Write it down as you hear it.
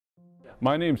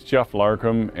My name's Geoff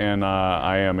Larcom, and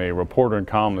I am a reporter and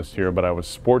columnist here, but I was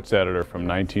sports editor from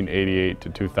 1988 to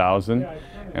 2000,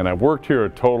 and I've worked here a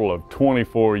total of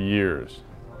 24 years.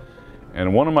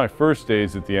 And one of my first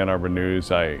days at the Ann Arbor News,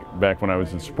 back when I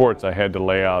was in sports, I had to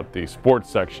lay out the sports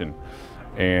section,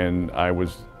 and I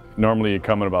was normally you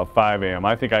come in about 5 a.m.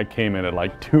 I think I came in at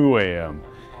like 2 a.m.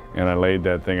 and I laid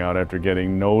that thing out after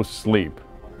getting no sleep.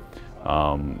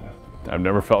 I've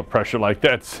never felt pressure like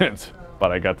that since,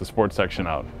 but I got the sports section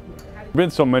out. There have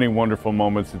been so many wonderful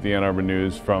moments at the Ann Arbor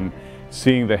News, from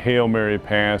seeing the Hail Mary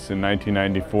pass in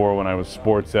 1994 when I was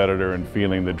sports editor and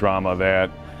feeling the drama of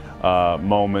that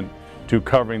moment, to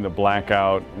covering the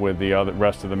blackout with the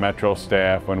rest of the Metro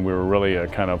staff when we were really a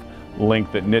kind of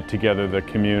link that knit together the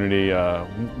community,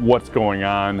 what's going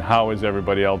on, how is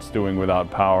everybody else doing without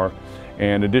power,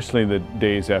 and additionally the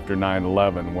days after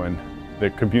 9/11 when the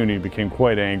community became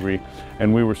quite angry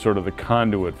and we were sort of the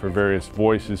conduit for various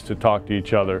voices to talk to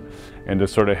each other and to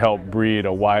sort of help breed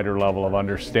a wider level of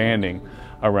understanding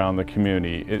around the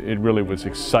community. It really was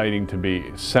exciting to be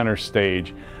center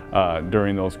stage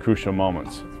during those crucial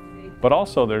moments. But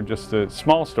also they're just the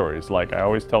small stories. Like I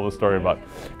always tell the story about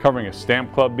covering a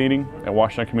stamp club meeting at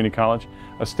Washington Community College.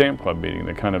 A stamp club meeting,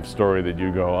 the kind of story that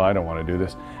you go, oh, I don't want to do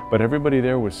this. But everybody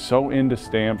there was so into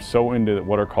stamps, so into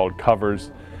what are called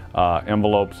covers,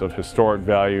 envelopes of historic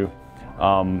value.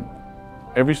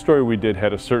 Every story we did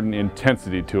had a certain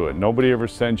intensity to it. Nobody ever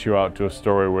sends you out to a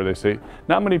story where they say,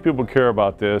 not many people care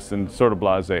about this, and sort of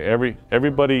blasé.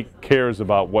 Everybody cares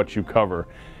about what you cover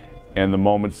and the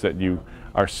moments that you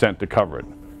are sent to cover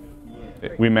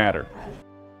it. We matter.